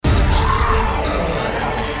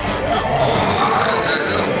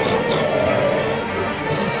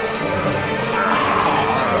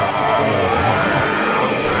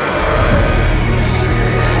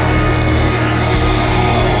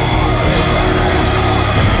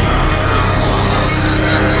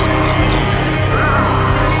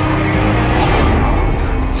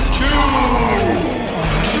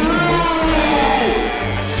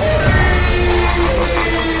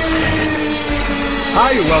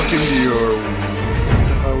welcome to your...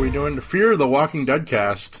 How are we doing? Fear the Walking Dead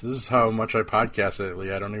cast. This is how much I podcast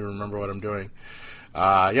lately. I don't even remember what I'm doing.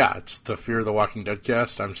 It's the Fear the Walking Dead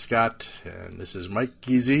cast. I'm Scott, and this is Mike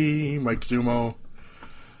Geezy, Mike Zumo.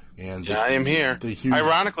 And I am here.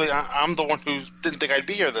 Ironically, I'm the one who didn't think I'd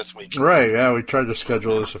be here this week. Right, yeah, we tried to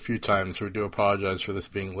schedule this a few times, so we do apologize for this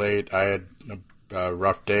being late. I had a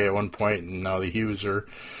rough day at one point, and now the Hughes are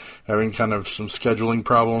having kind of some scheduling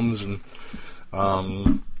problems, and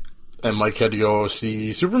Mike had to go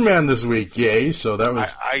see Superman this week, yay, so that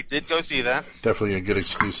was... I did go see that. Definitely a good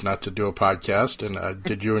excuse not to do a podcast, and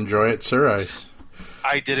did you enjoy it, sir?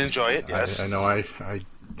 I did enjoy it, yes. I know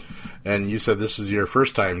and you said this is your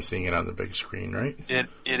first time seeing it on the big screen, right? It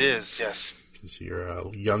is, yes. Because you're a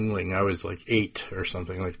youngling. I was like 8 or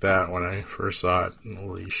something like that when I first saw it.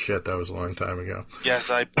 Holy shit, that was a long time ago. Yes,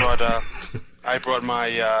 I brought my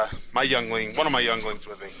youngling, one of my younglings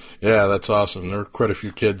with me. Yeah, that's awesome. There were quite a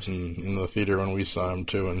few kids in the theater when we saw him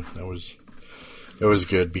too, and it was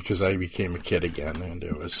good because I became a kid again, and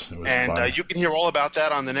it was fun. And you can hear all about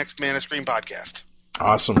that on the next Man of Screen podcast.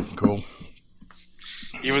 Awesome, cool.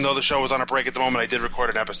 Even though the show was on a break at the moment, I did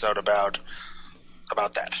record an episode about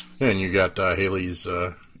that. Yeah, and you got Haley's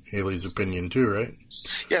opinion too, right?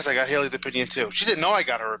 Yes, I got Haley's opinion too. She didn't know I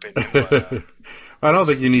got her opinion. But, I don't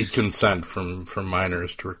think you need consent from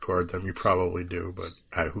minors to record them. You probably do, but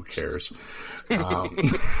who cares?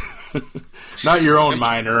 Not your own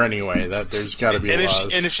minor, anyway. That there's got to be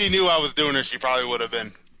laws. And if she knew I was doing it, she probably would have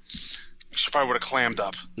clammed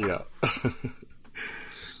up. Yeah.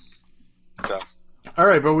 So. All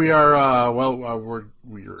right, but we are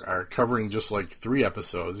we are covering just like 3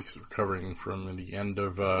 episodes. We're covering from the end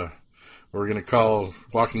of what we're going to call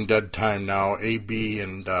Walking Dead time now, AB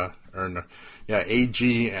and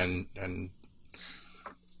AG and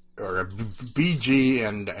or BG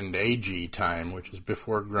and AG time, which is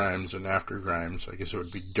before Grimes and after Grimes. I guess it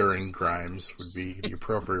would be during Grimes would be the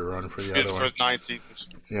appropriate run for the other one. For 9 seasons.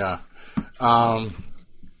 Yeah.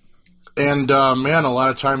 Man, a lot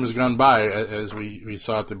of time has gone by. As we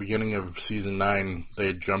saw at the beginning of Season 9, they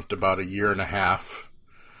had jumped about a year and a half.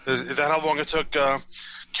 Is that how long it took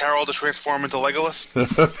Carol to transform into Legolas?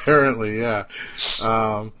 Apparently, yeah.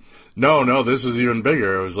 No, this is even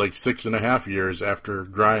bigger. It was like 6.5 years after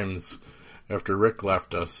Grimes, after Rick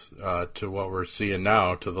left us, to what we're seeing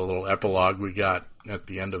now, to the little epilogue we got at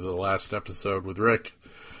the end of the last episode with Rick.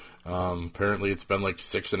 Apparently it's been like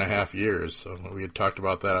 6.5 years, so we had talked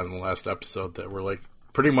about that on the last episode, that we're like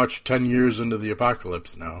pretty much 10 years into the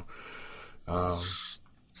apocalypse now.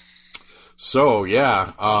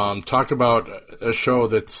 Talk about a show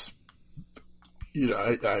that's,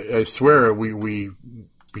 I swear we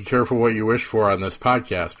be careful what you wish for on this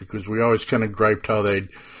podcast, because we always kind of griped how they'd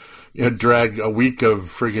drag a week of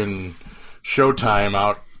friggin' showtime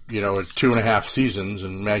out, at 2.5 seasons,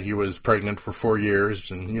 and Maggie was pregnant for 4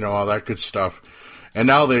 years, and, all that good stuff. And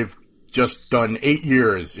now they've just done 8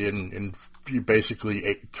 years in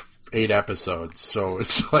basically eight episodes. So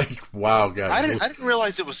it's like, wow, guys. I didn't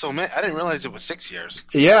realize it was so many. I didn't realize it was 6 years.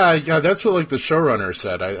 Yeah, that's what the showrunner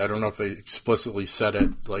said. I don't know if they explicitly said it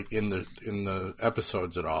in the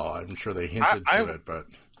episodes at all. I'm sure they hinted to it, but.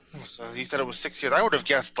 So he said it was 6 years. I would have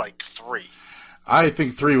guessed 3. I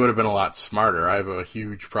think 3 would have been a lot smarter. I have a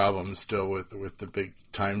huge problem still with the big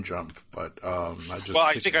time jump, but I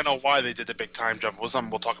think I know why they did the big time jump. It was something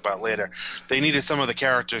we'll talk about later. They needed some of the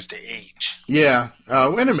characters to age. Yeah,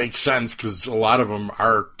 and it makes sense because a lot of them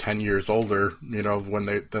are 10 years older,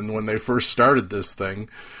 when they first started this thing,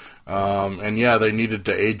 they needed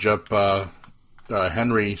to age up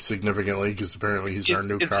Henry significantly because apparently he's our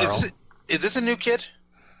new Carl. Is this a new kid?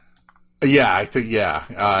 Yeah, I think, yeah.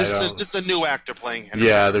 This is a new actor playing Henry.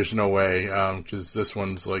 Yeah, there's no way, because this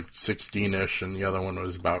one's like 16-ish, and the other one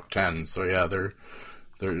was about 10. So yeah,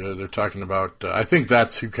 they're talking about. I think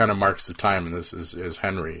that's who kind of marks the time in this is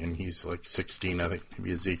Henry, and he's like 16. I think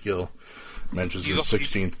maybe Ezekiel mentions his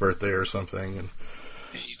 16th birthday or something. And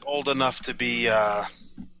he's old enough to be. It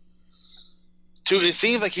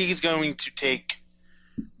seems like he's going to take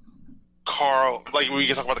Carl, like we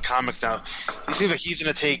can talk about the comics now. It seems like he's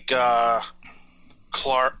going to take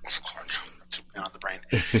Clark. That's on the brain.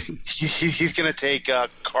 He's going to take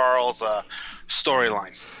Carl's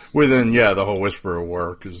storyline. Within the whole Whisper of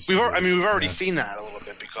War, because we've already seen that a little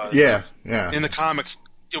bit because in the comics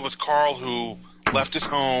it was Carl who left his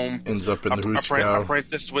home, ends up in the Hooskow.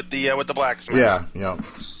 Apprentice with the blacksmith. Yeah.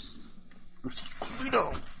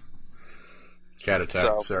 Cat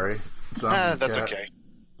attack. Sorry. That's cat. Okay.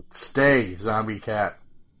 Stay, zombie cat.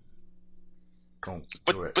 Don't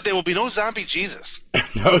do it. But there will be no zombie Jesus.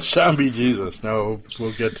 No zombie Jesus. No,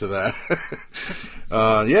 we'll get to that.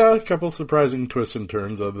 Yeah, a couple surprising twists and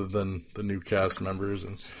turns other than the new cast members,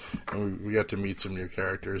 and we got to meet some new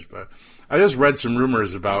characters. But I just read some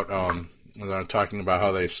rumors about talking about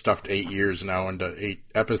how they stuffed 8 years now into 8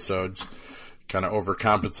 episodes, kind of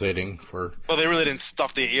overcompensating for... Well, they really didn't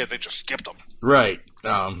stuff the 8 years, they just skipped them. Right,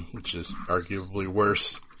 which is arguably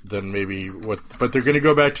worse than maybe what... But they're going to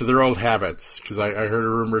go back to their old habits, because I heard a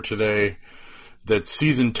rumor today that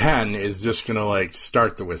season 10 is just going to, like,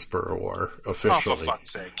 start the Whisperer War officially. Oh, for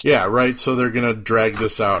fuck's sake. Yeah, right, so they're going to drag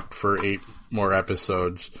this out for 8 more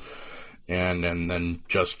episodes. And then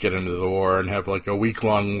just get into the war and have like a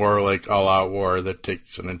week-long war, like all-out war that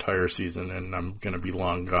takes an entire season, and I'm going to be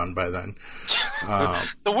long gone by then.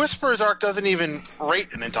 The Whisperer's arc doesn't even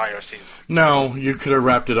rate an entire season. No, you could have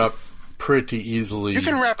wrapped it up pretty easily. You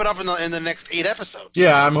can wrap it up in the next 8 episodes.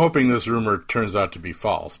 Yeah, I'm hoping this rumor turns out to be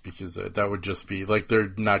false, because that would just be, like,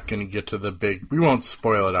 they're not going to get to the big... We won't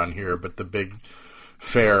spoil it on here, but the big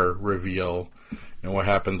fair reveal... And what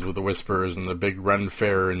happens with the Whisperers and the big Ren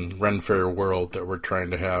Fair and Ren Fair world that we're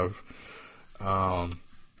trying to have.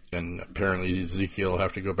 And apparently Ezekiel will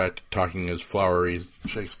have to go back to talking his flowery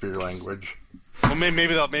Shakespeare language. Well,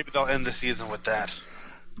 maybe they'll end the season with that.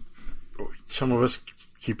 Some of us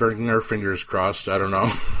keep our fingers crossed. I don't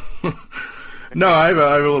know. No, I have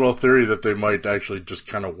a little theory that they might actually just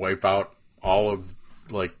kind of wipe out all of,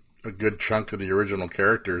 like, a good chunk of the original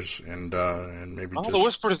characters, and maybe the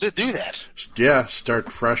Whisperers did do that. Yeah,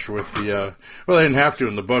 start fresh with the... well, they didn't have to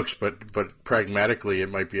in the books, but pragmatically,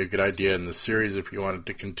 it might be a good idea in the series if you wanted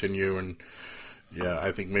to continue. And yeah,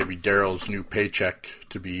 I think maybe Daryl's new paycheck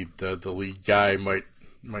to be the lead guy might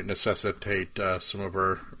necessitate some of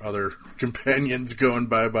our other companions going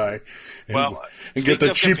bye-bye. And get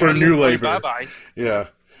the cheaper new labor. Bye-bye. Yeah.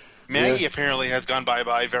 Maggie apparently has gone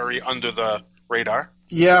bye-bye very under the radar.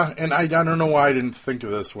 Yeah, and I don't know why I didn't think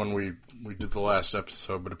of this when we did the last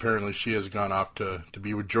episode, but apparently she has gone off to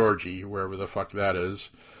be with Georgie, wherever the fuck that is.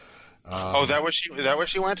 Is that where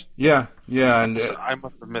she went? Yeah, and I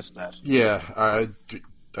must have missed that. Yeah,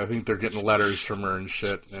 I think they're getting letters from her and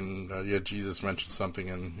shit, and Jesus mentioned something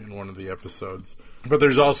in one of the episodes. But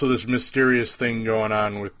there's also this mysterious thing going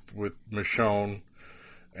on with Michonne.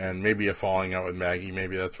 And maybe a falling out with Maggie.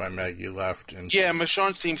 Maybe that's why Maggie left. And yeah,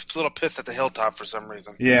 Michonne seems a little pissed at the hilltop for some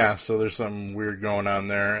reason. Yeah, so there's something weird going on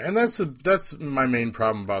there. And that's my main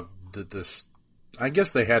problem about this. I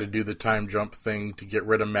guess they had to do the time jump thing to get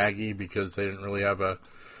rid of Maggie because they didn't really have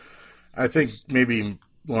I think maybe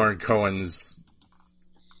Lauren Cohen's,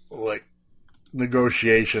 like,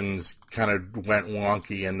 negotiations kind of went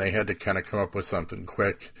wonky and they had to kind of come up with something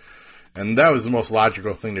quick. And that was the most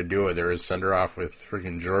logical thing to do with her, is send her off with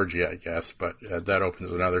freaking Georgie, I guess. But that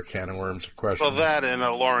opens another can of worms of questions. Well, that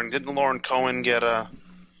and didn't Lauren Cohen get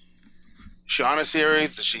she on a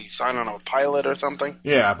series? Did she sign on a pilot or something?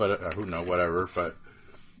 Yeah, but who knows, whatever. But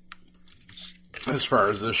as far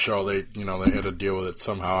as this show, they had to deal with it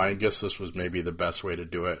somehow. I guess this was maybe the best way to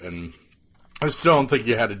do it. And I still don't think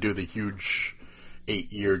you had to do the huge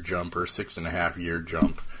 8-year jump or 6.5-year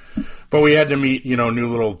jump. But we had to meet, new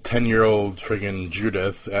little 10-year-old friggin'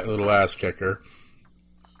 Judith, that little ass kicker.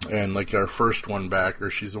 And, like, our first one back, or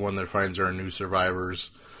she's the one that finds our new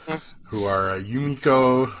survivors, who are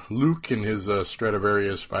Yumiko, Luke, and his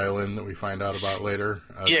Stradivarius violin that we find out about later.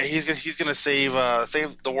 Yeah, he's gonna save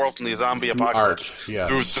the world from the zombie apocalypse. Art,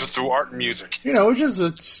 yes. Through art and music. Which is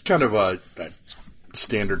it's kind of a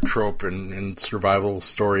standard trope in survival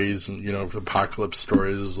stories and, apocalypse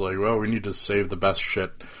stories is like, well, we need to save the best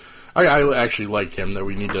shit. I actually like him, that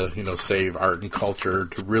we need to, save art and culture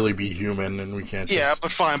to really be human, and we can't Yeah,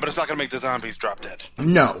 but fine, but it's not going to make the zombies drop dead.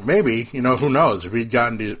 No, maybe. Who knows? If he'd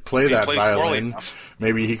gotten to play that violin,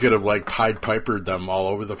 maybe he could have, like, Pied Pipered them all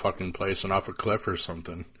over the fucking place and off a cliff or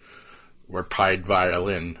something. Or Pied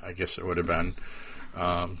Violin, I guess it would have been.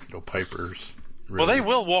 Pipers. Really. Well, they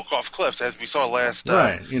will walk off cliffs, as we saw last,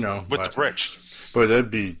 right, with the bridge. But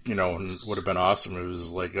that'd be, would have been awesome. It was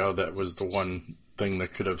like, that was the one thing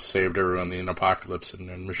that could have saved everyone in the apocalypse, and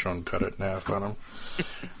then Michonne cut it in half on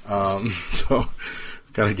him. So,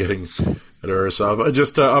 kind of getting at ourselves.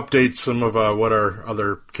 Just to update some of what our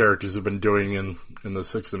other characters have been doing in the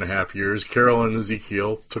 6.5 years. Carol and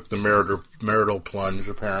Ezekiel took the marital plunge,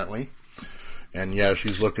 apparently. And yeah,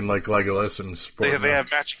 she's looking like Legolas and they have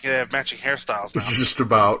matching hairstyles now. Just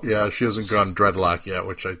about, yeah. She hasn't gone dreadlock yet,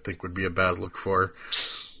 which I think would be a bad look for her.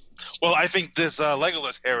 Well, I think this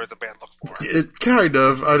Legolas hair is a bad look for her. It kind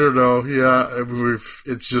of, I don't know. Yeah,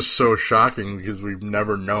 it's just so shocking because we've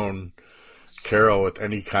never known Carol with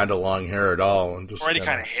any kind of long hair at all, and just or any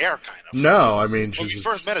kind of hair, kind of. No, I mean, when you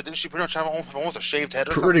first met her, didn't she pretty much have almost a shaved head?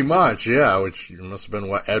 Or pretty something? much, yeah. Which must have been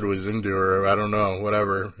what Ed was into, or I don't know,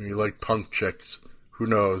 whatever. You like punk chicks? Who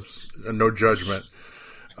knows? No judgment.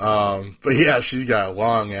 But yeah, she's got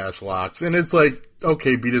long ass locks, and it's like,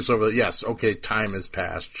 okay, beat us over. Yes, okay, time has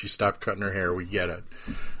passed. She stopped cutting her hair. We get it.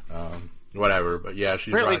 Whatever, but yeah,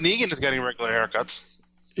 she's apparently Negan is getting regular haircuts.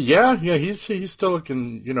 Yeah, he's still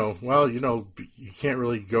looking, you can't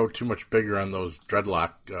really go too much bigger on those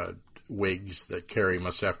dreadlock wigs that Carrie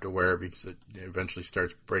must have to wear because it eventually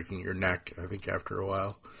starts breaking your neck, I think, after a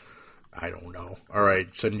while. I don't know. All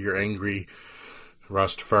right, send your angry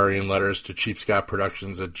Rastafarian letters to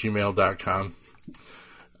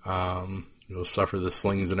cheapscottproductions@gmail.com. You'll suffer the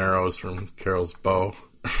slings and arrows from Carol's bow.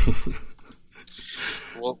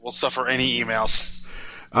 We'll suffer any emails.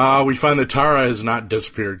 We find that Tara has not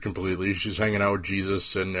disappeared completely. She's hanging out with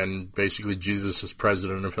Jesus, and basically Jesus is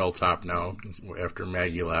president of Hilltop now after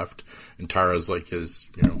Maggie left. And Tara's like his,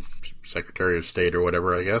 Secretary of State or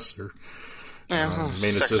whatever, I guess, or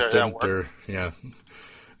main assistant, or,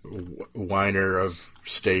 whiner of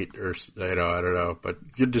state, or, I don't know.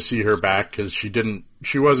 But good to see her back, because she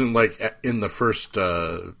wasn't like in the first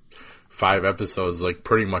 5 episodes, like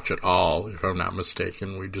pretty much at all, if I'm not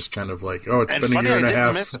mistaken. We just kind of like, it's been a year and a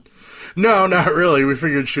half. No, not really. We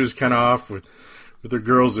figured she was kind of off with her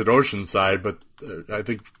girls at Oceanside, but I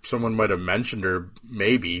think someone might have mentioned her,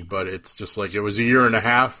 maybe, but it's just like, it was a year and a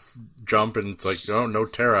half jump, and it's like, oh, no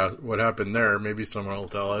Tara, what happened there? Maybe someone will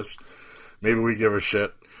tell us. Maybe we give a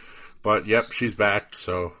shit. But, yep, she's back,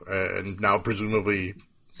 so, and now presumably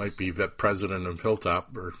might be the president of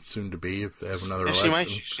Hilltop, or soon to be, if they have another election.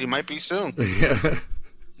 She might be soon. Yeah.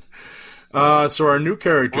 So our new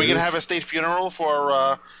character. Are we gonna have a state funeral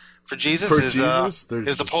for Jesus? For Jesus?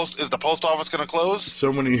 Is the post office gonna close?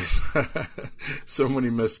 So many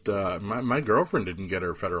missed. My girlfriend didn't get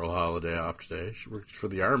her federal holiday off today. She works for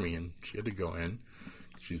the Army, and she had to go in.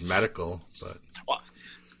 She's medical, but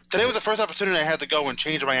today was the first opportunity I had to go and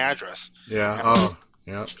change my address. Yeah.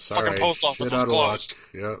 Yep, sorry. Fucking post office was closed.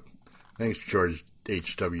 Yep. Thanks, George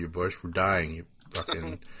H.W. Bush, for dying, you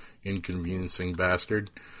fucking inconveniencing bastard.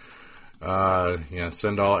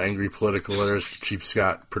 Send all angry political letters to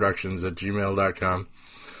cheapscottproductions@gmail.com.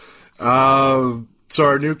 So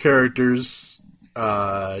our new characters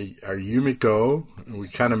are Yumiko. We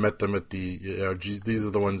kind of met them at the, these are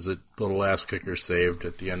the ones that little ass kicker saved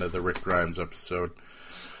at the end of the Rick Grimes episode.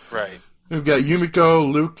 Right. We've got Yumiko,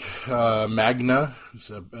 Luke, Magna,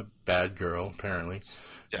 who's a bad girl, apparently.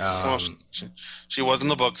 Yes, she was in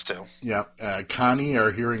the books, too. Yeah. Connie,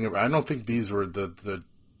 our I don't think these were the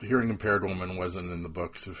hearing impaired woman wasn't in the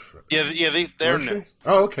books. They're new.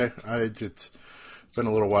 Oh, okay. It's been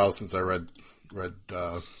a little while since I read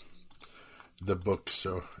the book,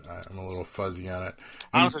 so I'm a little fuzzy on it.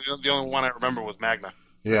 Honestly, the only one I remember was Magna.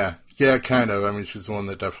 Yeah, kind of. I mean, she's the one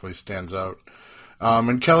that definitely stands out.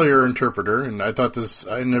 And Kelly, her interpreter, and I thought this,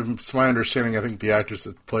 and it's my understanding, I think the actress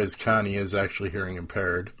that plays Connie is actually hearing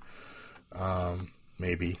impaired.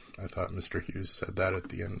 Maybe. I thought Mr. Hughes said that at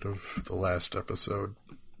the end of the last episode.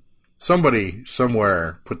 Somebody,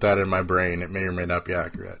 somewhere, put that in my brain. It may or may not be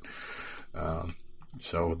accurate.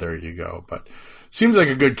 So there you go. But seems like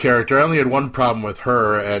a good character. I only had one problem with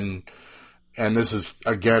her, and this is,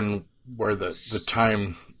 again, where the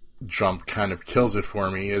time jump kind of kills it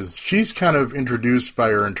for me, is she's kind of introduced by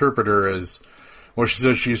her interpreter as, well, she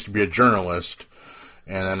says she used to be a journalist,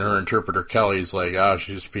 and then her interpreter Kelly's like,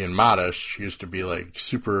 she's just being modest. She used to be like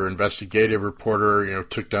super investigative reporter,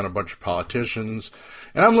 took down a bunch of politicians.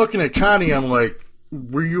 And I'm looking at Connie, I'm like,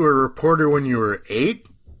 were you a reporter when you were 8?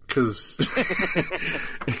 Because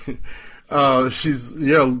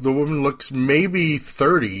the woman looks maybe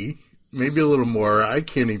 30, maybe a little more. I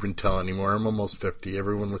can't even tell anymore. I'm almost 50.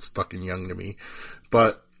 Everyone looks fucking young to me.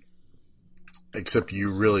 But, except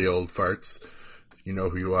you really old farts. You know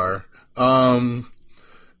who you are.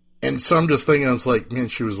 And so I'm just thinking, I was like, man,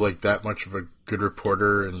 she was like that much of a good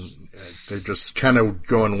reporter, and they're just kind of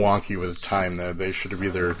going wonky with time there. They should have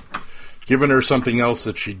either given her something else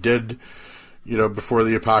that she did, before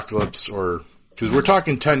the apocalypse, or, because we're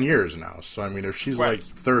talking 10 years now. So, I mean, if she's like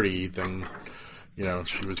 30, then,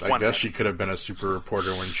 she was, I guess she could have been a super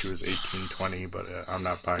reporter when she was 18, 20, but I'm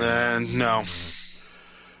not buying that. No.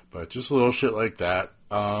 But just a little shit like that.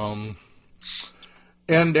 And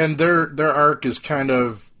their arc is kind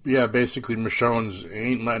of, basically Michonne's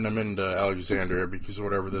ain't letting them into Alexandria because of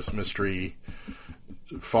whatever this mystery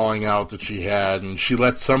falling out that she had, and she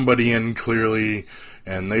let somebody in clearly,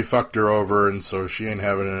 and they fucked her over, and so she ain't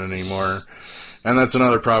having it anymore. And that's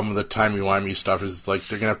another problem with the timey-wimey stuff is, like,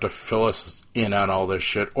 they're going to have to fill us in on all this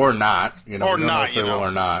shit. Or not. You know, or we don't not, know if they will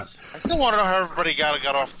or not. I still want to know how everybody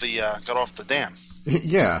got off the dam.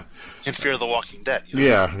 Yeah. In Fear of the Walking Dead. You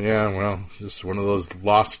know? Yeah, well, just one of those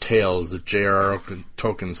lost tales that J.R.R.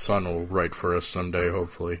 Tolkien's son will write for us someday,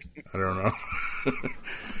 hopefully. I don't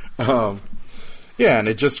know. Yeah, and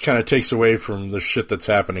it just kind of takes away from the shit that's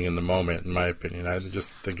happening in the moment, in my opinion. I just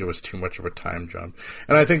think it was too much of a time jump.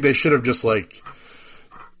 And I think they should have just, like,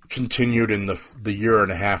 continued in the year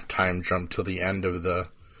and a half time jump till the end of the,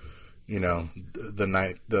 you know,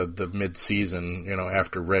 the mid-season, you know,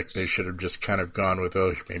 after Rick. They should have just kind of gone with,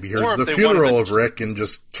 maybe here's the funeral of Rick, and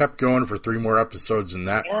just kept going for 3 more episodes in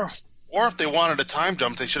that. Or if they wanted a time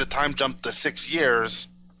jump, they should have time jumped the 6 years.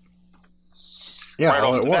 Yeah, right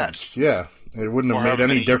all at once. Yeah. It wouldn't have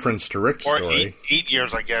made any difference to Rick's story. Or 8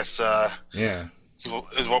 years, I guess. Yeah,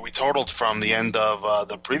 is what we totaled from the end of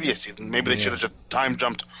the previous season. Maybe they should have just time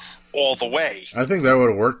jumped all the way. I think that would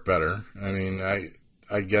have worked better. I mean,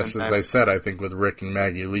 I guess as I said, I think with Rick and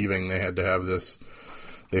Maggie leaving, they had to have this.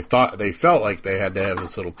 They felt like they had to have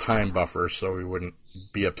this little time buffer so we wouldn't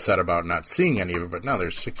be upset about not seeing any of it. But now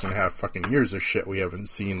there's 6.5 fucking years of shit we haven't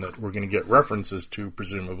seen that we're going to get references to,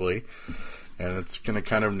 presumably. And it's going to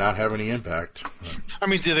kind of not have any impact. I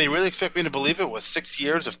mean, did they really expect me to believe it was 6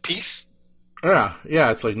 years of peace? Yeah.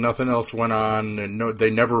 It's like nothing else went on, and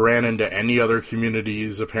they never ran into any other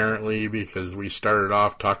communities, apparently, because we started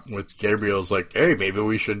off talking with Gabriel's like, hey, maybe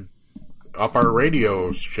we should up our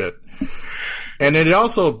radio shit. And it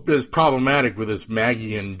also is problematic with this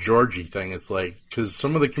Maggie and Georgie thing. It's like, because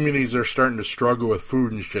some of the communities are starting to struggle with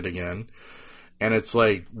food and shit again. And it's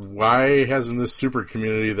like, why hasn't this super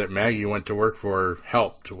community that Maggie went to work for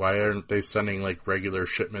helped? Why aren't they sending, like, regular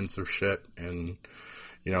shipments of shit and,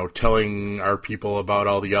 you know, telling our people about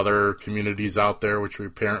all the other communities out there, which we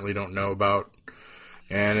apparently don't know about?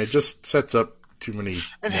 And it just sets up too many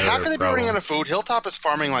And how can they be running out of food? Hilltop is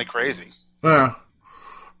farming like crazy. Yeah.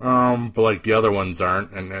 But, like, the other ones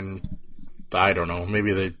aren't. And I don't know.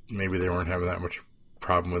 Maybe they weren't having that much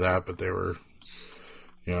problem with that, but they were...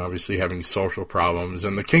 You know, obviously having social problems.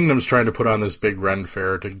 And the Kingdom's trying to put on this big Ren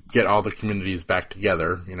Fair to get all the communities back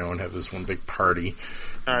together, you know, and have this one big party.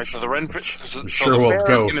 All right, so the Ren Fair... I'm sure will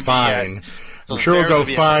go fine. I'm sure we'll go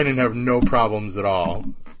fine and have no problems at all.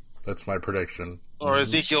 That's my prediction. Or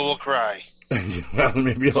Ezekiel will cry. Well,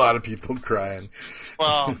 maybe a lot of people crying.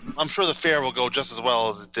 Well, I'm sure the fair will go just as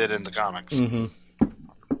well as it did in the comics. Mm-hmm.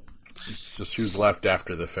 It's just who's left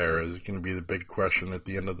after the fair is going to be the big question at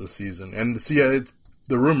the end of the season. And see,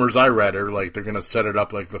 the rumors I read are like they're going to set it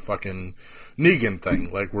up like the fucking Negan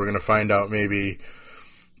thing. Like we're going to find out maybe,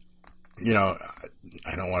 you know,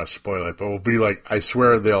 I don't want to spoil it, but it'll be like, I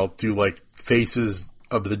swear they'll do like Faces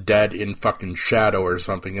of the Dead in fucking shadow or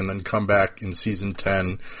something and then come back in season 10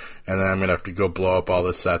 and then I'm going to have to go blow up all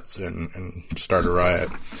the sets and start a riot.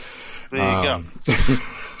 There you go.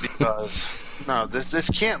 Because, no,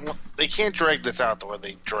 they can't drag this out the way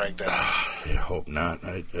they dragged that out. I hope not.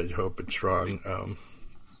 I hope it's wrong.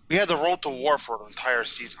 We had the road to war for an entire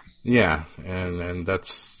season. Yeah, and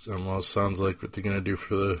that's almost sounds like what they're going to do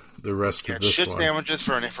for the rest of this shit one. Sandwiches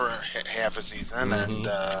for half a season, and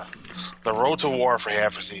the road to war for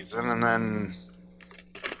half a season, and then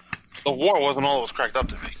the war wasn't all it was cracked up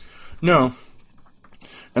to be. No.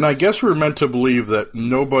 And I guess we're meant to believe that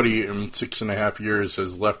nobody in 6.5 years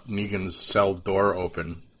has left Negan's cell door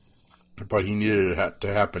open, but he needed it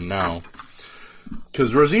to happen now.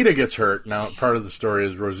 Because Rosita gets hurt. Now, part of the story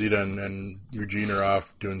is Rosita and Eugene are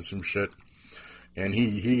off doing some shit. And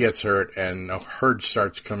he gets hurt, and a herd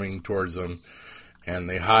starts coming towards them. And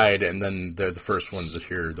they hide, and then they're the first ones that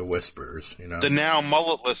hear the whispers, you know. The now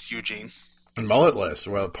mulletless Eugene. And mulletless.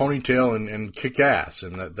 Well, ponytail and kick-ass.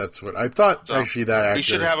 And that's what I thought, so, actually, that actor... We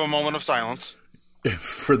should have a moment of silence.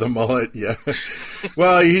 For the mullet, yeah.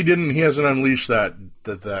 Well, he hasn't unleashed that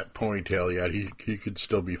ponytail yet. He could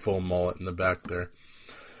still be full mullet in the back there.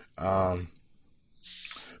 But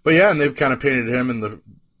yeah, and they've kind of painted him in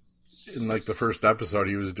like the first episode,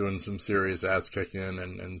 he was doing some serious ass kicking,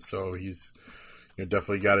 and so he's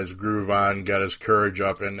definitely got his groove on, got his courage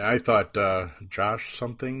up, and I thought Josh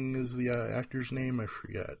something is the actor's name, I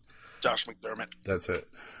forget. Josh McDermott. That's it.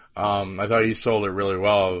 I thought he sold it really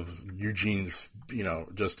well of Eugene's,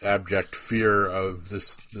 just abject fear of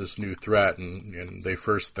this new threat, and they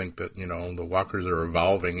first think that, the walkers are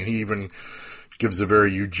evolving, and he even gives a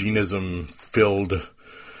very Eugenism-filled,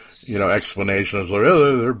 explanation. It's like,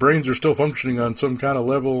 oh, their brains are still functioning on some kind of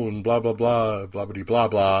level, and blah, blah, blah, blah,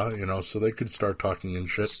 blah, so they could start talking and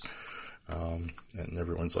shit. And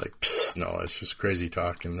everyone's like, psst, no, it's just crazy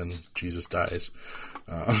talk, and then Jesus dies.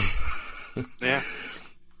 Yeah.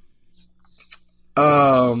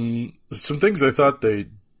 Some things I thought they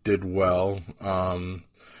did well.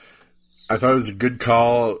 I thought it was a good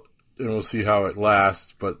call, and we'll see how it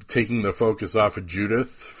lasts, but taking the focus off of Judith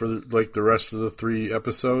for, like, the rest of the 3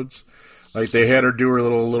 episodes. Like, they had her do her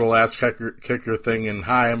little ass kicker thing, and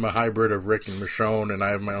hi, I'm a hybrid of Rick and Michonne, and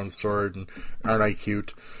I have my own sword, and aren't I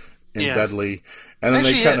cute and deadly? And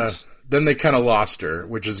then they kind of lost her,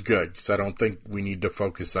 which is good, because I don't think we need to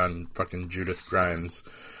focus on fucking Judith Grimes.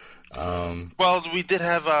 Well, we did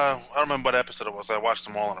have, I don't remember what episode it was, I watched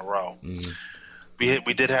them all in a row. Mm.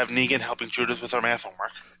 We did have Negan helping Judith with her math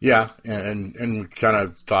homework. Yeah, and we kind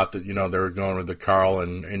of thought that, they were going with the Carl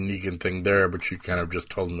and Negan thing there, but she kind of just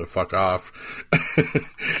told him to fuck off.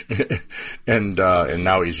 and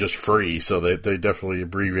now he's just free, so they definitely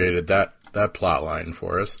abbreviated that plot line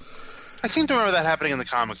for us. I seem to remember that happening in the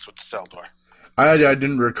comics with the cell door. I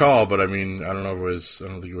didn't recall, but I mean, I don't know if it was, I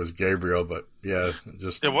don't think it was Gabriel, but yeah,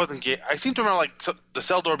 just... It wasn't I seem to remember, like, the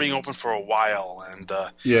cell door being open for a while, and,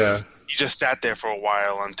 yeah. He just sat there for a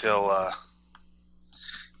while until,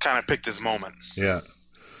 kind of picked his moment. Yeah.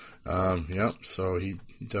 Yep, so he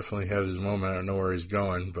definitely had his moment. I don't know where he's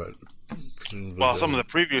going, but... Well, some of the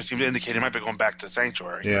previews seem to indicate he might be going back to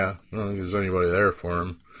Sanctuary. Yeah, I don't think there's anybody there for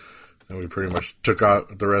him. And we pretty much took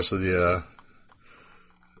out the rest of the,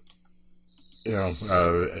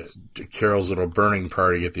 Carol's little burning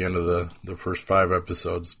party at the end of the first 5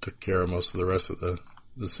 episodes. Took care of most of the rest of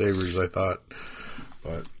the Sabers, I thought.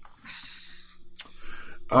 But...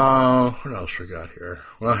 what else we got here?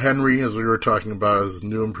 Well, Henry, as we were talking about, is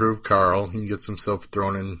new improved Carl. He gets himself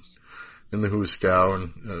thrown in the Hooskow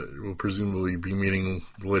and will presumably be meeting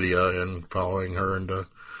Lydia and following her into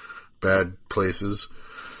bad places.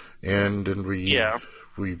 And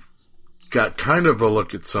we've got kind of a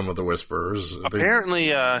look at some of the Whisperers. Apparently,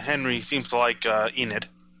 Henry seems to like Enid.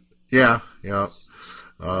 Yeah.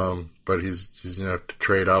 But he's going to have to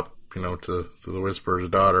trade up, to the Whisperer's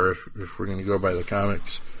daughter if we're going to go by the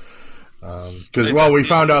comics. Because, we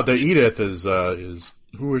found out that Edith is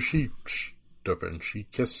who was she stuffing? She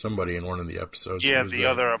kissed somebody in one of the episodes. Yeah, the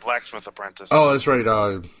other blacksmith apprentice. Oh, that's right.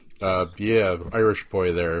 Irish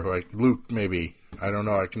boy there. Like Luke, maybe. I don't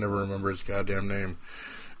know. I can never remember his goddamn name.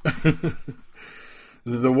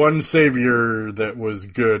 The one savior that was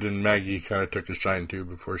good and Maggie kind of took a shine to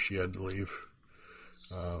before she had to leave.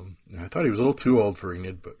 I thought he was a little too old for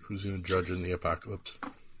Enid, but who's going to judge in the apocalypse?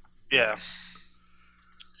 Yeah.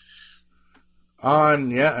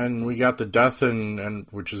 And we got the death and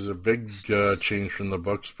which is a big change from the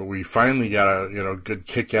books, but we finally got a good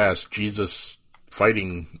kick-ass Jesus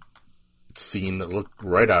fighting scene that looked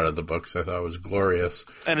right out of the books. I thought it was glorious.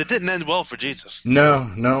 And it didn't end well for Jesus.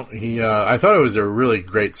 No. He I thought it was a really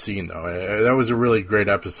great scene, though. That was a really great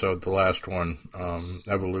episode, the last one,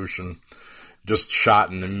 Evolution. Just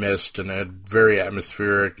shot in the mist, and it very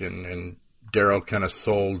atmospheric, and Daryl kind of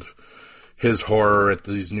sold his horror at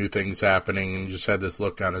these new things happening, and just had this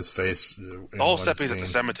look on his face. The whole set piece at the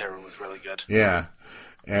cemetery was really good. Yeah.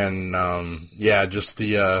 And, just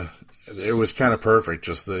it was kind of perfect,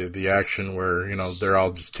 just the action where, they're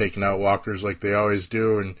all just taking out walkers like they always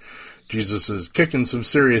do, and Jesus is kicking some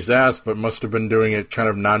serious ass, but must have been doing it kind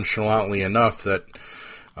of nonchalantly enough that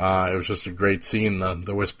it was just a great scene.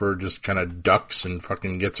 The Whisperer just kind of ducks and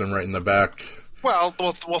fucking gets him right in the back. Well,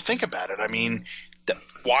 think about it. I mean,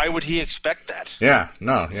 why would he expect that? Yeah,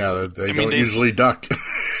 no, yeah, they don't usually duck.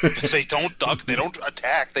 They don't duck. They don't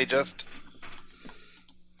attack. They just...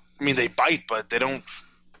 I mean, they bite, but they don't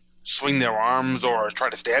swing their arms or try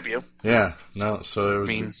to stab you. Yeah, no, so it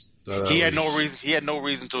was... he had no reason. He had no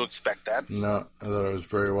reason to expect that. No, I thought it was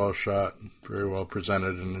very well shot, very well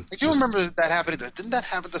presented, and I do remember that happening. Didn't that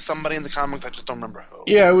happen to somebody in the comics? I just don't remember who.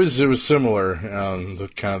 Yeah, it was similar.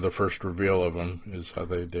 The first reveal of him is how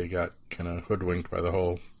they got kind of hoodwinked by the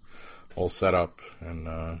whole setup,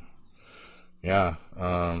 and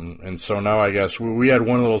and so now I guess we had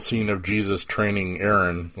one little scene of Jesus training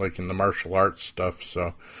Aaron, like in the martial arts stuff. So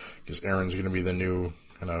I guess Aaron's going to be the new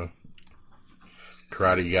kind of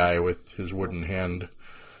karate guy with his wooden hand.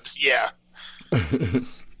 Yeah.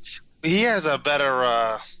 He has a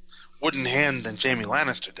better wooden hand than Jaime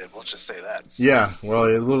Lannister did, let's just say that. Yeah, well,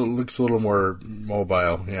 it looks a little more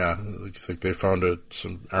mobile, yeah. It looks like they found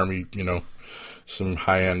some army, some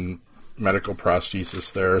high-end medical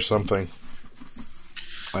prosthesis there or something.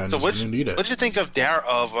 So what did you think of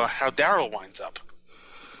how Daryl winds up?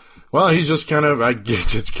 Well, he's just kind of, I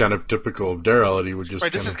guess it's kind of typical of Daryl that he would just...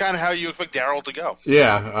 Right, this is kind of how you expect Daryl to go.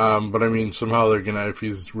 Yeah, but I mean, somehow they're going to, if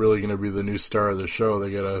he's really going to be the new star of the show,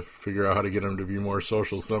 they got to figure out how to get him to be more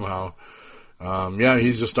social somehow. Yeah,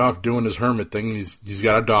 he's just off doing his hermit thing. He's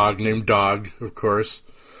got a dog named Dog, of course.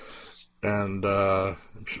 And I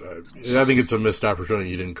think it's a missed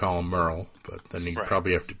opportunity you didn't call him Merle, but then you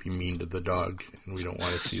probably have to be mean to the dog, and we don't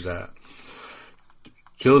want to see that.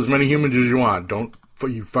 Kill as many humans as you want. Don't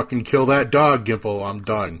you fucking kill that dog, Gimple. I'm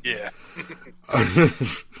done. Yeah.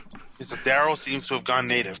 So Daryl seems to have gone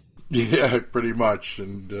native. Yeah, pretty much.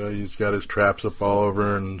 And he's got his traps up all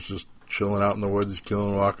over and just chilling out in the woods,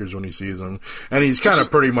 killing walkers when he sees them. And he's kind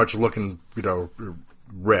of pretty much looking,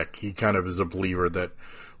 Rick. He kind of is a believer that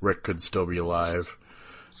Rick could still be alive.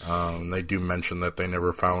 They do mention that they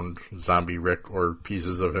never found zombie Rick or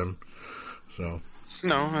pieces of him. So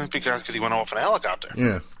no, because he went off in a helicopter.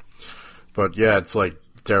 Yeah, but yeah, it's like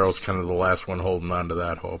Daryl's kind of the last one holding on to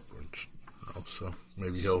that hope. So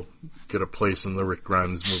maybe he'll get a place in the Rick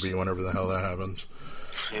Grimes movie whenever the hell that happens.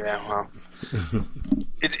 Yeah, well,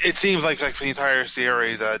 it seems like for the entire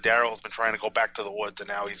series, Daryl's been trying to go back to the woods, and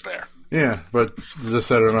now he's there. Yeah, but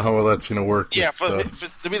just I don't know how well that's going to work. Yeah,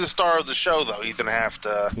 to be the star of the show, though, he's going to have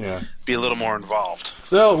to be a little more involved.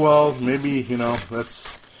 Well, maybe,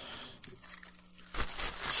 that's...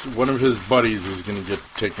 One of his buddies is going to get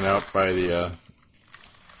taken out by the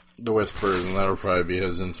Whispers, and that'll probably be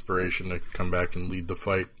his inspiration to come back and lead the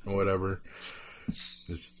fight or whatever.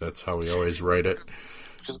 That's how we always write it.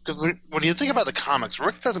 Because when you think about the comics,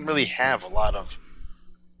 Rick doesn't really have a lot of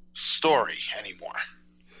story anymore.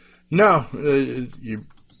 No, they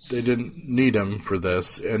didn't need him for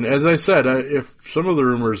this. And as I said, if some of the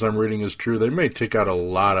rumors I'm reading is true, they may take out a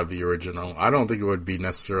lot of the original. I don't think it would be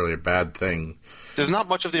necessarily a bad thing. There's not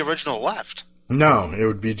much of the original left. No, it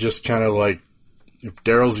would be just kind of like, if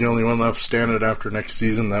Daryl's the only one left standing after next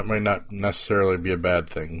season, that might not necessarily be a bad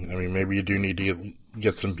thing. I mean, maybe you do need to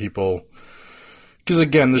get some people... Because,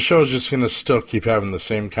 again, the show's just going to still keep having the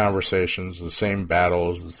same conversations, the same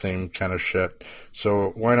battles, the same kind of shit.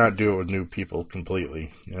 So why not do it with new people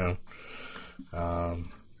completely, And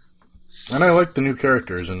I like the new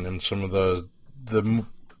characters and some of the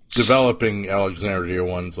developing Alexandria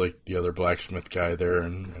ones, like the other blacksmith guy there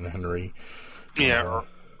and Henry. Yeah,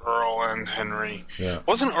 Earl and Henry. Yeah.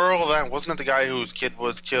 Wasn't it the guy whose kid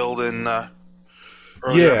was killed in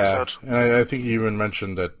earlier episode? And I think he even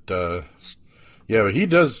mentioned that... Yeah, but he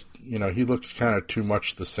does, he looks kind of too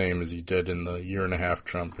much the same as he did in the year-and-a-half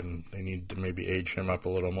Trump, and they need to maybe age him up a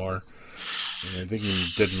little more. And I think he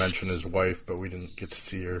did mention his wife, but we didn't get to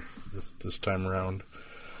see her this time around.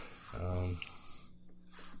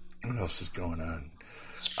 What else is going on?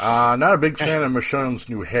 Not a big fan of Michonne's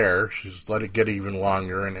new hair. She's let it get even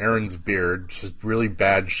longer, and Aaron's beard. Just really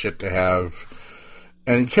bad shit to have.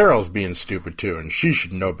 And Carol's being stupid, too, and she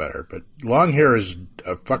should know better. But long hair is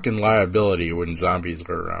a fucking liability when zombies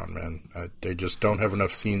are around, man. They just don't have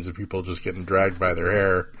enough scenes of people just getting dragged by their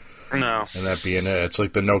hair. No. And that being it. It's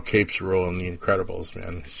like the no capes rule in The Incredibles,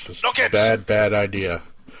 man. It's just no capes. Bad idea.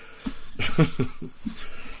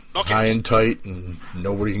 No High and tight, and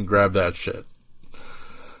nobody can grab that shit.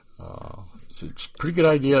 It's a pretty good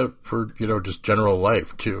idea for, just general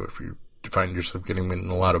life, too, if you find yourself getting in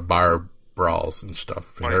a lot of bar brawls and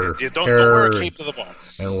stuff. Don't wear a cape to the bar.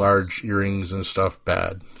 And large earrings and stuff,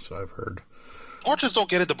 bad, so I've heard. Or just don't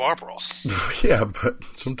get into bar brawls. Yeah, but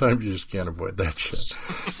sometimes you just can't avoid that shit.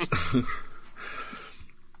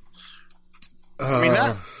 I mean,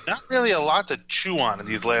 not really a lot to chew on in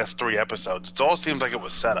these last 3 episodes. It all seems like it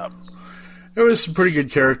was set up. It was some pretty good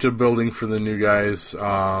character building for the new guys,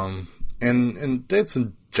 and they had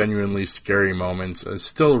some genuinely scary moments. I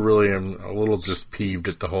still really am a little just peeved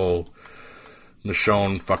at the whole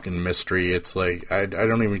Michonne fucking mystery. It's like, I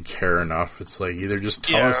don't even care enough. It's like, either just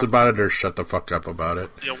tell us about it or shut the fuck up about it.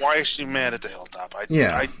 Yeah, why is she mad at the hilltop?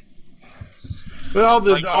 But all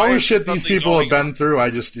the shit these people have been through,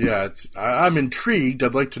 I'm intrigued.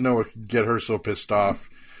 I'd like to know what could get her so pissed off.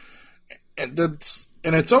 And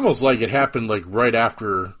it's almost like it happened like right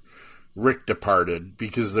after Rick departed,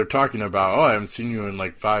 because they're talking about, I haven't seen you in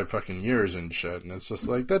like 5 fucking years and shit. And it's just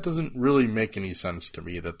like, that doesn't really make any sense to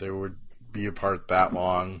me that they would be apart that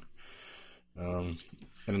long, and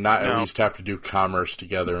not at least have to do commerce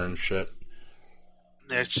together and shit.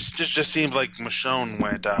 It just seems like Michonne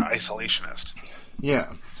went isolationist.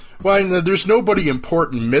 Yeah. Well, there's nobody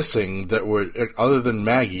important missing that would, other than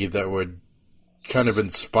Maggie, that would kind of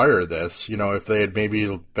inspire this. If they had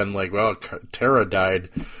maybe been like, well, Tara died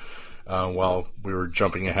while we were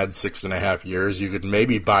jumping ahead 6.5 years, you could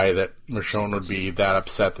maybe buy that Michonne would be that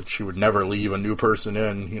upset that she would never leave a new person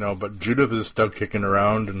in, but Judith is still kicking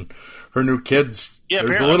around, and her new kids,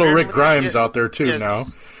 there's a little Rick Grimes out there too now.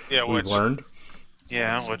 Yeah, we've learned.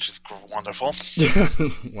 Yeah, which is wonderful.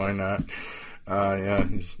 Why not? Yeah,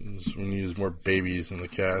 we need more babies in the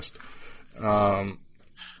cast.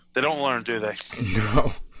 They don't learn, do they?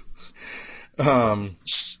 No.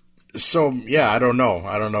 So, yeah, I don't know.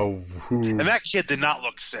 I don't know who... And that kid did not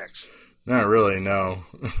look 6. Not really, no.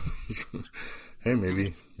 Hey,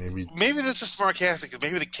 maybe. Maybe this is smart casting, because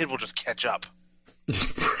maybe the kid will just catch up.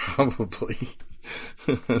 Probably.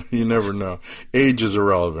 You never know. Age is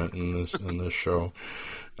irrelevant in this show.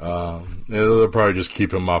 They'll probably just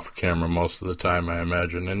keep him off camera most of the time, I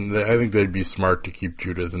imagine. And I think they'd be smart to keep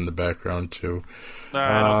Judith in the background, too. No,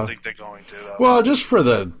 I don't think they're going to, though. Well, just for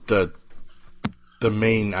the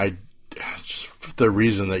main... just for the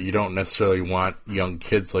reason that you don't necessarily want young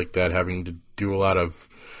kids like that having to do a lot of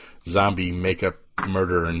zombie makeup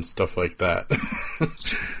murder and stuff like that.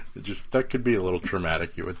 That could be a little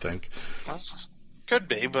traumatic, you would think. Well, could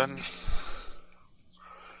be, but...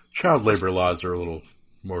 Child labor laws are a little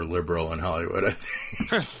more liberal in Hollywood, I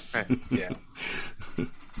think. Yeah. And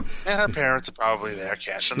her parents are probably there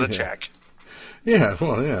cashing the check. Yeah,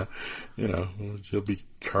 well, yeah. You know, he'll be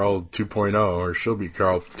Carl 2.0, or she'll be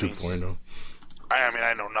Carl 2.0. I mean,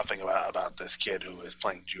 I know nothing about this kid who is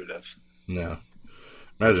playing Judith. No.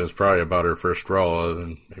 Imagine it's probably about her first role, other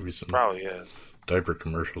than maybe some... Probably is. Diaper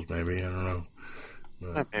commercials, maybe. I don't know.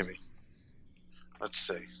 But... Maybe. Let's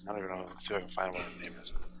see. I don't even know. Let's see if I can find what her name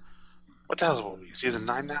is. What the hell is the movie? Season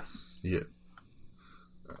 9 now? Yeah.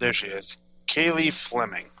 There she is. Kaylee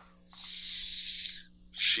Fleming.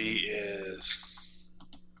 She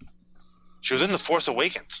was in The Force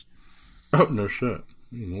Awakens. Oh, no shit.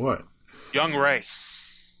 What? Young Rey.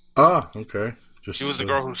 Ah, okay. She was the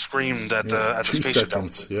girl who screamed at the spaceship. 2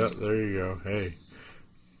 seconds. Yeah, there you go. Hey.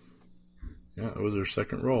 Yeah, that was her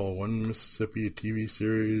second role. One Mississippi TV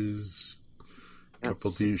series.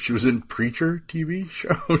 Couple TV. She was in Preacher TV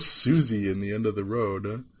show. Susie in The End of the Road.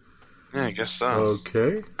 Huh? Yeah, I guess so.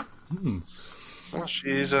 Okay. Well,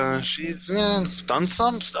 she's done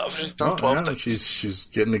some stuff. She's done 12 things. She's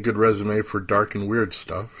getting a good resume for dark and weird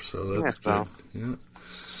stuff. So that's good. Yeah.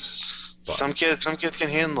 But some kids can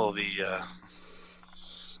handle the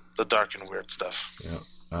dark and weird stuff. Yeah.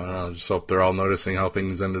 I don't know. I just hope they're all noticing how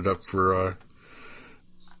things ended up for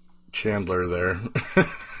Chandler there.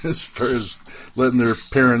 As far as letting their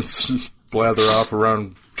parents blather off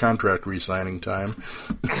around contract re-signing time.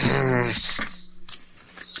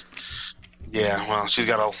 Yeah, well, she's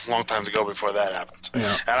got a long time to go before that happens.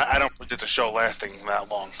 Yeah. And I don't predict the show lasting that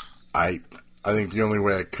long. I think the only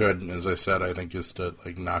way I could, as I said, I think is to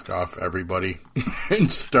like knock off everybody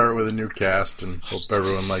and start with a new cast and hope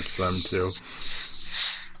everyone likes them too.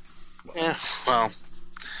 Yeah, well,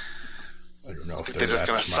 I don't know if they're just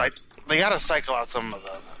going to they got to cycle out some of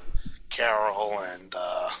the Carol and.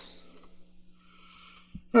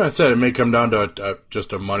 Well, I said it may come down to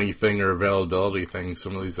just a money thing or availability thing.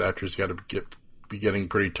 Some of these actors got to be getting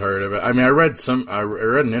pretty tired of it. I mean, I read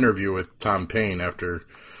an interview with Tom Paine after.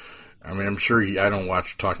 I mean, I'm sure I don't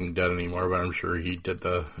watch Talking Dead anymore, but I'm sure he did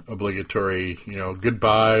the obligatory,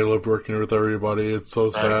 goodbye, loved working with everybody, it's so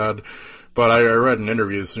sad. But I read an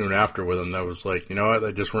interview soon after with him that was like, you know what,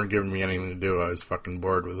 they just weren't giving me anything to do. I was fucking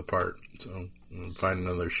bored with the part. So, find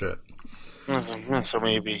another shit. So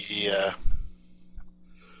maybe he...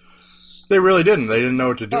 They really didn't. They didn't know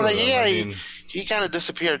what to do with him. Yeah, he kind of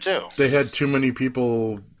disappeared, too. They had too many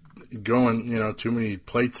people going, too many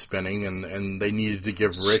plates spinning, and they needed to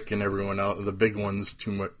give Rick and everyone else, the big ones,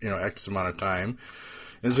 too much, X amount of time.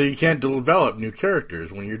 And so you can't develop new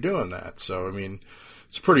characters when you're doing that. So, I mean,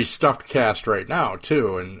 it's a pretty stuffed cast right now,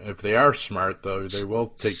 too. And if they are smart, though, they will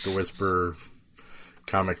take the Whisper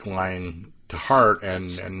comic line to heart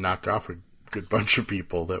and knock off a good bunch of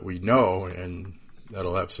people that we know, and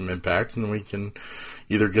that'll have some impact, and we can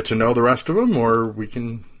either get to know the rest of them, or we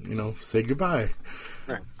can, say goodbye.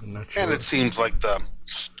 Right. I'm not sure. And it seems like the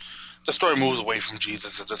story moves away from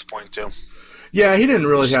Jesus at this point, too. Yeah, he didn't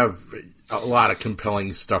really have a lot of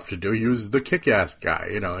compelling stuff to do. He was the kick-ass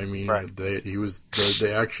guy, Right. He was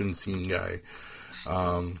the action scene guy.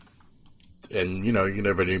 And, you can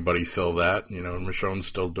have anybody fill that, Michonne's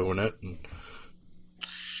still doing it.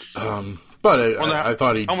 And, but I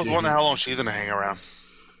thought he... I almost wonder how long she's going to hang around.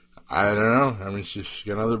 I don't know. I mean, she's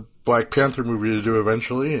got another Black Panther movie to do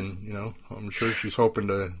eventually, and, I'm sure she's hoping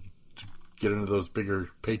to get into those bigger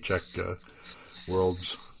paycheck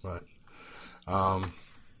worlds. But, I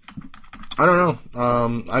don't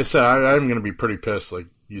know. I said I'm going to be pretty pissed, like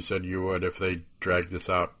you said you would, if they drag this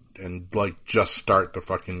out and, just start the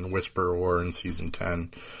fucking Whisper War in Season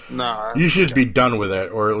 10. No. You should be done with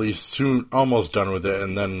it, or at least soon, almost done with it,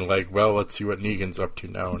 and then, let's see what Negan's up to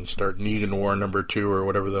now, and start Negan War number 2, or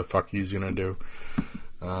whatever the fuck he's gonna do.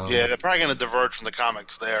 Yeah, they're probably gonna diverge from the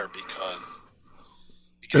comics there, because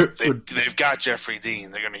they've got Jeffrey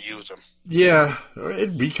Dean. They're going to use him. Yeah,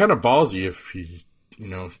 it'd be kind of ballsy if he,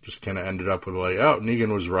 just kind of ended up with like, oh,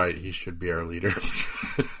 Negan was right. He should be our leader.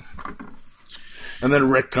 And then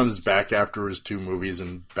Rick comes back after his 2 movies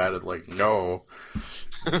and batted like, no.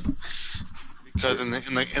 Because in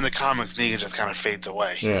the comics, Negan just kind of fades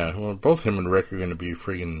away. Yeah, well, both him and Rick are going to be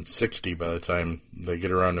freaking 60 by the time they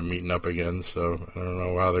get around to meeting up again, so I don't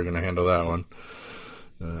know how they're going to handle that one.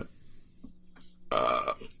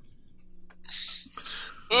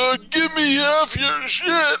 Give me half your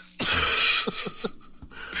shit!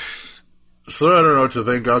 So I don't know what to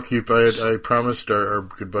think. I promised our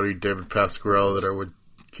good buddy David Pasquarello that I would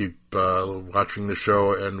keep watching the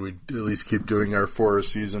show, and we'd at least keep doing our 4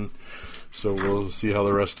 season. So we'll see how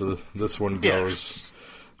the rest of this one goes.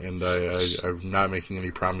 Yeah. And I'm not making any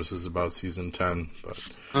promises about season 10, but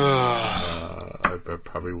I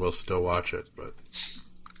probably will still watch it. But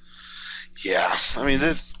yeah, I mean,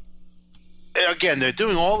 they're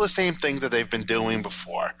doing all the same things that they've been doing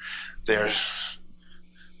before. It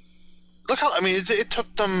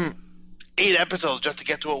took them 8 episodes just to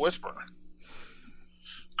get to a Whisperer.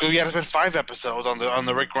 Because we had to spend 5 episodes on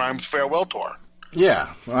the Rick Grimes farewell tour.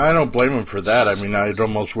 Yeah, I don't blame them for that. I mean, I'd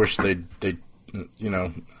almost wish they'd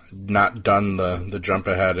not done the jump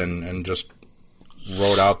ahead and just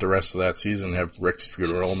wrote out the rest of that season, have Rick's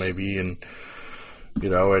funeral maybe, and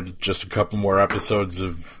just a couple more episodes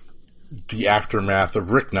of the aftermath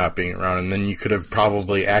of Rick not being around, and then you could have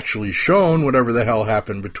probably actually shown whatever the hell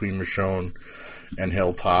happened between Michonne and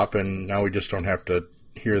Hilltop, and now we just don't have to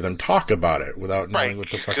hear them talk about it without knowing what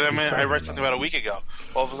the fuck. Because I read something about a week ago.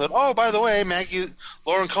 All of a sudden, oh, by the way,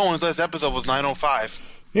 Lauren Cohen's last episode was 9:05.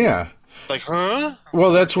 Yeah. Like, huh?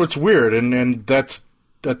 Well, that's what's weird, and that's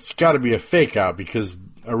got to be a fake out, because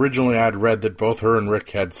originally I'd read that both her and Rick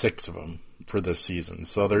had 6 of them for this season.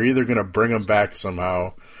 So they're either going to bring them back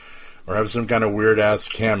somehow, or have some kind of weird ass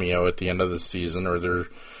cameo at the end of the season, or they're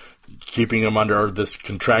keeping them under this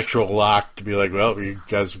contractual lock to be like, well, you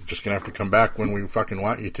guys are just going to have to come back when we fucking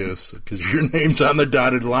want you to, because your name's on the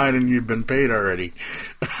dotted line and you've been paid already.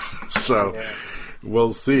 So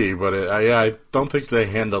we'll see. But I don't think they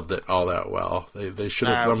handled it all that well. They should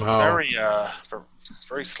have somehow...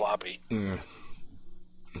 Very sloppy. Yeah.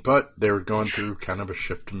 But they were going through kind of a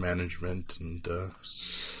shift in management, and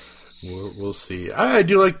we'll see. I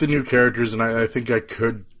do like the new characters, and I think I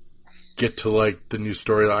could get to like the new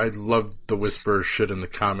story. I love the Whisperer shit in the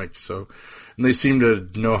comics, and they seem to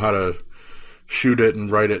know how to shoot it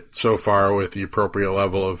and write it so far with the appropriate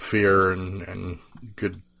level of fear and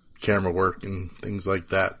good camera work and things like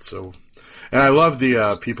that. So, and I love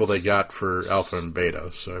the people they got for Alpha and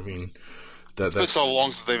Beta. So I mean, it's been so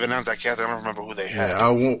long since they've announced that cast. I don't remember who they had.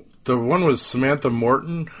 Yeah, the one was Samantha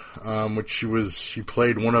Morton, which she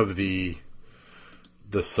played one of the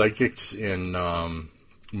psychics in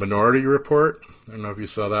Minority Report. I don't know if you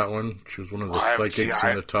saw that one. She was one of the psychics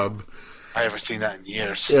in the tub. I haven't seen that in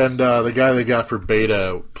years. And the guy they got for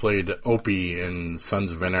Beta played Opie in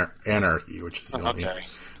Sons of Anarchy, which is the only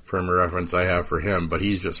frame of reference I have for him. But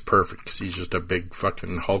he's just perfect, because he's just a big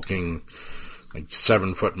fucking hulking, like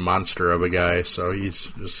 7-foot monster of a guy. So he's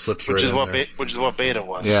just slips right in there. Which is what Beta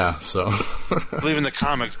was. Yeah, so... I believe in the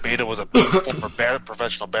comics, Beta was a former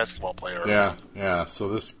professional basketball player. Yeah. So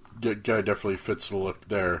this guy definitely fits the look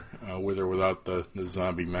there, with or without the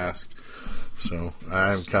zombie mask. So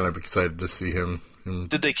I'm kind of excited to see him.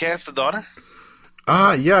 Did they cast the daughter?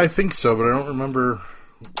 Yeah, I think so, but I don't remember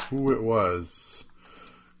who it was.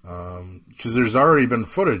 Because there's already been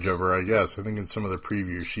footage of her, I guess. I think in some of the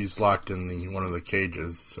previews, she's locked in one of the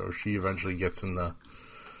cages, so she eventually gets in the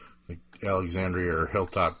Alexandria or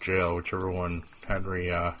Hilltop jail, whichever one Henry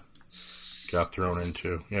got thrown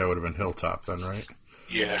into. Yeah, it would have been Hilltop then, right?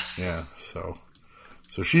 Yeah. Yeah, so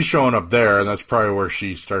she's showing up there, and that's probably where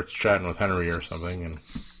she starts chatting with Henry or something, and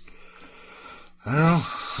I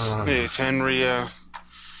don't know. Is Henry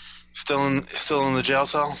still in the jail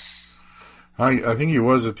cell? I think he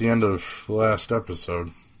was at the end of the last episode.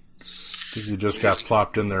 I think he just got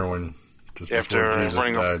plopped in there before Jesus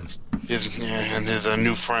died. And his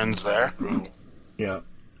new friends there. Yeah.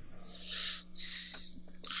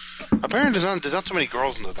 Apparently there's not too many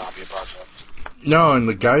girls in the zombie apocalypse. No, and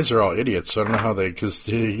the guys are all idiots. So I don't know how because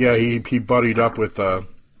he buddied up with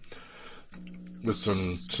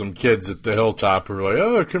some kids at the Hilltop who were like,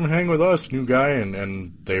 oh, come hang with us, new guy,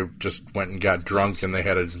 and they just went and got drunk, and they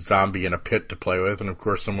had a zombie in a pit to play with, and of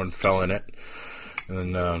course someone fell in it,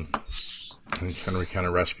 and then I think Henry kind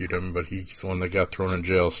of rescued him, but he's the one that got thrown in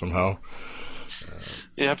jail somehow.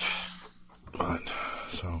 Yep. But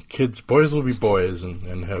So boys will be boys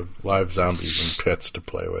and have live zombies and pets to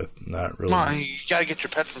play with. Not really. Come on, you gotta get your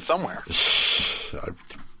pet from somewhere.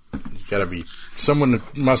 Gotta be someone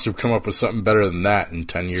must have come up with something better than that in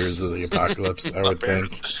 10 years of the apocalypse. I would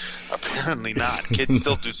think. Apparently not. Kids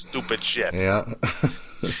still do stupid shit. Yeah.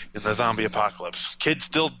 In the zombie apocalypse, kids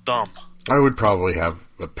still dumb. I would probably have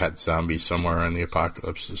a pet zombie somewhere in the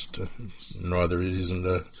apocalypse. Just no other reason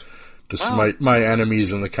to smite my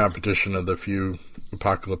enemies in the competition of the few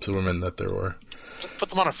apocalypse women that there were. Just put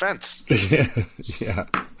them on a fence. Yeah.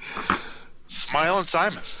 Smile and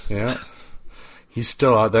Simon. Yeah. He's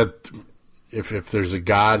still out. That if there's a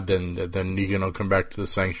god, then Negan will come back to the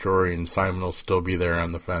sanctuary, and Simon will still be there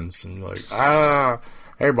on the fence, and like,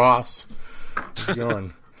 hey boss, how's it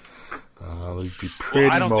going? He'd be pretty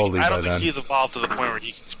moldy by then. I don't think he's evolved to the point where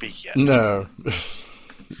he can speak yet. No,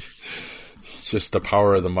 it's just the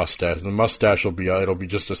power of the mustache. The mustache it'll be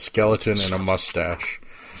just a skeleton and a mustache,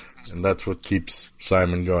 and that's what keeps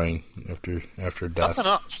Simon going after death. Nothing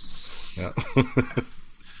else. Yeah.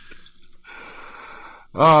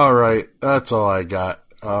 All right, that's all I got.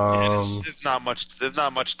 There's not much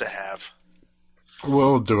to have.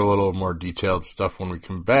 We'll do a little more detailed stuff when we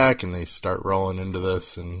come back and they start rolling into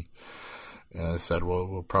this. And I said,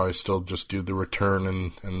 we'll probably still just do the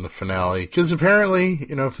return and the finale. Because apparently,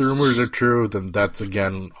 if the rumors are true, then that's,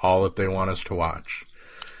 again, all that they want us to watch.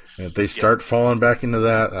 And if they start falling back into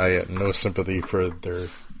that, I have no sympathy for their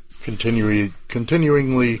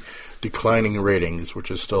continuingly declining ratings,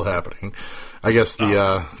 which is still happening. I guess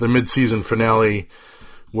the mid-season finale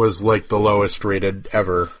was like the lowest rated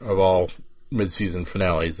ever of all mid-season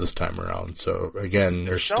finales this time around. So again,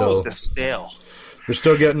 they're still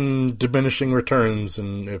getting diminishing returns,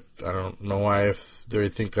 and I don't know why if they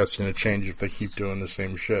think that's going to change if they keep doing the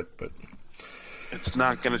same shit, but it's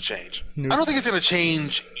not going to change. Nope. I don't think it's going to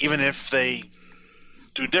change even if they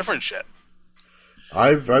do different shit.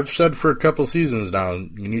 I've said for a couple seasons now,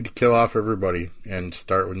 you need to kill off everybody and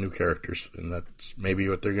start with new characters, and that's maybe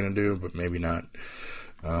what they're going to do, but maybe not.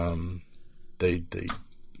 They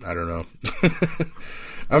I don't know.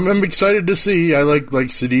 I'm excited to see. I like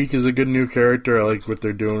Sadiq is a good new character. I like what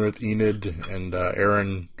they're doing with Enid, and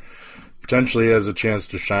Aaron potentially has a chance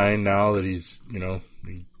to shine now that he's the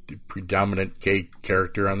predominant gay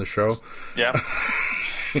character on the show. Yeah.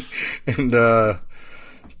 And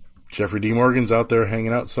Jeffrey D. Morgan's out there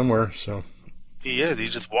hanging out somewhere, so he is. He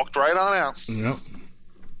just walked right on out. Yep.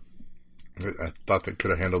 I thought they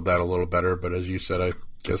could have handled that a little better, but as you said, I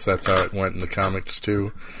guess that's how it went in the comics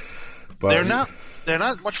too. But they're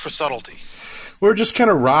not much for subtlety. We're just kind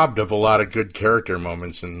of robbed of a lot of good character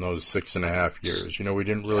moments in those 6.5 years. We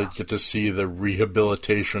didn't really get to see the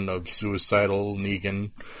rehabilitation of suicidal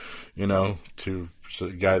Negan, to a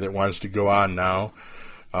guy that wants to go on now.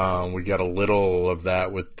 We got a little of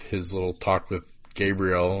that with his little talk with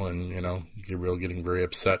Gabriel, and Gabriel getting very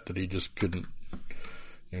upset that he just couldn't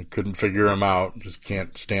figure him out. Just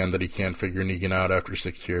can't stand that he can't figure Negan out after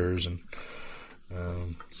 6 years, and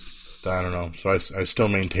I don't know. So I still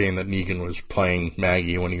maintain that Negan was playing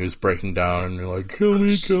Maggie when he was breaking down, and they're like, "Kill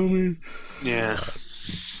me, kill me." Yeah.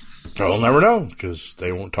 I'll never know because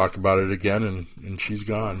they won't talk about it again, and she's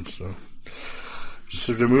gone. So. Just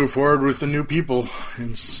have to move forward with the new people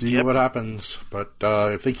and see what happens. But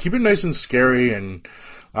if they keep it nice and scary and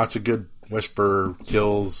lots of good whisper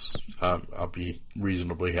kills, I'll be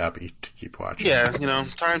reasonably happy to keep watching. Yeah,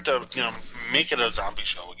 time to make it a zombie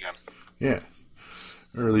show again. Yeah,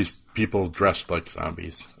 or at least people dressed like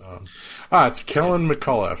zombies. It's Kellen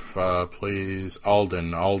McAuliffe plays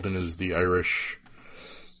Alden. Alden is the Irish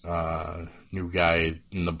new guy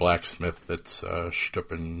in the blacksmith that's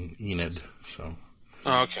stooping Enid. So.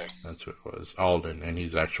 Oh, okay. That's what it was. Alden, and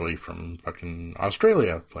he's actually from fucking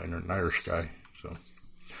Australia, playing an Irish guy. So,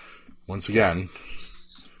 once again,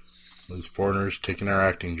 those foreigners taking our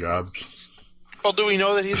acting jobs. Well, do we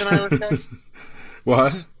know that he's an Irish guy?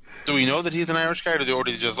 What? Do we know that he's an Irish guy, or does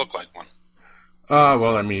he just look like one?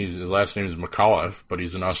 Well, I mean, his last name is McAuliffe, but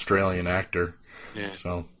he's an Australian actor. Yeah.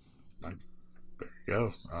 So, there you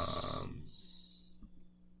go.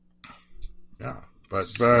 Yeah.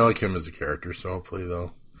 But I like him as a character, so hopefully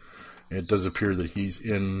it does appear that he's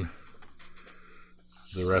in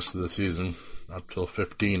the rest of the season, up till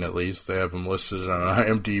 15 at least. They have him listed on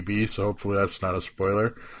IMDb, so hopefully that's not a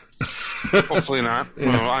spoiler. Hopefully not.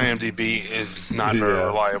 Yeah. Well, IMDb is not very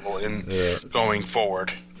reliable in going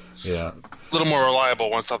forward. Yeah. A little more reliable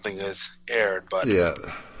when something is aired, but... Yeah.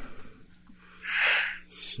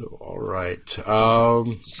 So, all right. Well,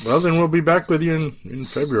 then we'll be back with you in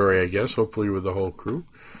February, I guess, hopefully with the whole crew.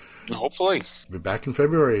 Hopefully. We'll be back in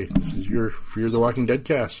February. This is your Fear the Walking Dead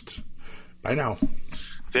cast. Bye now.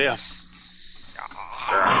 See ya.